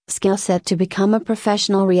Skill set to become a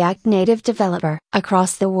professional React Native developer.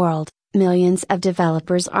 Across the world, millions of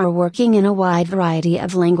developers are working in a wide variety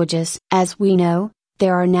of languages. As we know,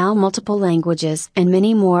 there are now multiple languages and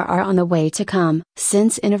many more are on the way to come.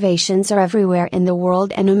 Since innovations are everywhere in the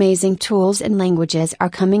world and amazing tools and languages are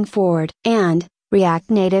coming forward, and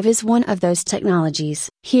React Native is one of those technologies.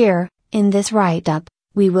 Here, in this write-up,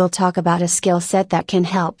 we will talk about a skill set that can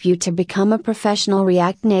help you to become a professional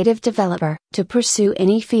React Native developer. To pursue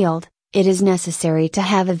any field, it is necessary to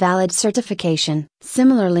have a valid certification.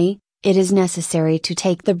 Similarly, it is necessary to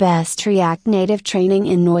take the best React Native training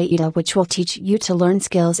in Noita, which will teach you to learn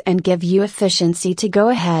skills and give you efficiency to go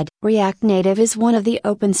ahead. React Native is one of the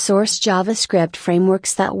open source JavaScript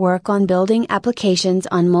frameworks that work on building applications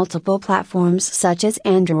on multiple platforms such as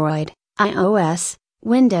Android, iOS,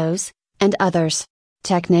 Windows, and others.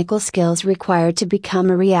 Technical skills required to become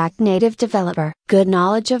a React Native developer: good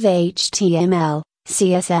knowledge of HTML,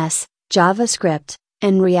 CSS, JavaScript,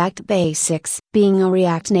 and React basics. Being a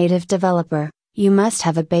React Native developer, you must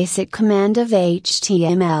have a basic command of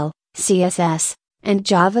HTML, CSS, and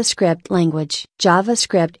JavaScript language.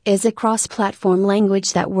 JavaScript is a cross-platform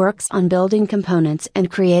language that works on building components and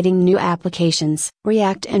creating new applications.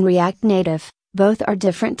 React and React Native, both are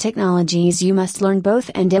different technologies. You must learn both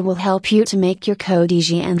and it will help you to make your code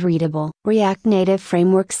easy and readable. React Native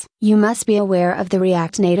frameworks: you must be aware of the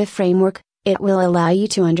React Native framework. It will allow you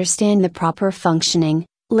to understand the proper functioning,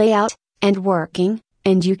 layout, and working,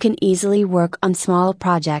 and you can easily work on small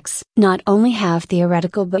projects. Not only have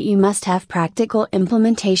theoretical but you must have practical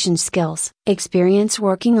implementation skills. Experience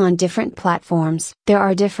working on different platforms. There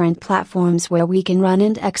are different platforms where we can run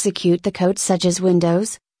and execute the code, such as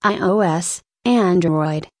Windows, iOS,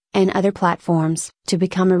 Android, and other platforms. To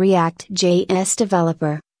become a React.js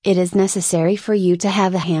developer, it is necessary for you to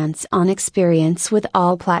have a hands-on experience with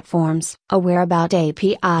all platforms. Aware about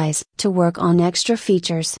APIs. To work on extra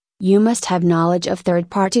features, you must have knowledge of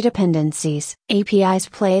third-party dependencies. APIs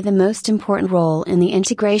play the most important role in the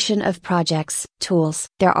integration of projects. Tools.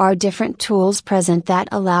 There are different tools present that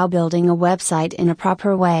allow building a website in a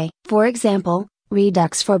proper way. For example,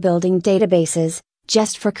 Redux for building databases,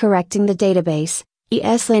 Jest for correcting the database,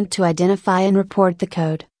 ESLint to identify and report the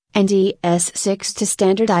code, and ES6 to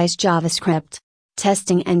standardize JavaScript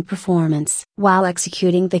testing and performance. While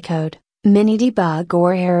executing the code, many debug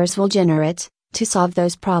or errors will generate. To solve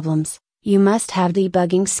those problems, you must have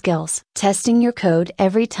debugging skills. Testing your code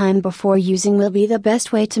every time before using will be the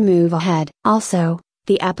best way to move ahead. Also,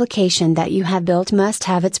 the application that you have built must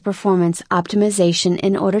have its performance optimization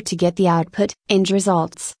in order to get the output, end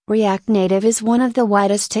results. React Native is one of the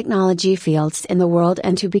widest technology fields in the world,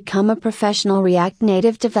 and to become a professional React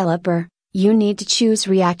Native developer, you need to choose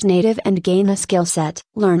React Native and gain a skill set.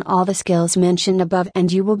 Learn all the skills mentioned above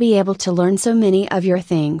and you will be able to learn so many of your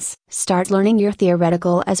things. Start learning your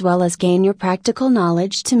theoretical as well as gain your practical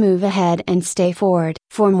knowledge to move ahead and stay forward.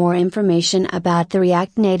 For more information about the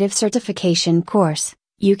React Native certification course,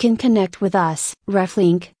 you can connect with us. Ref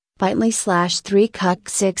link,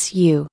 bit.ly/3cuck6u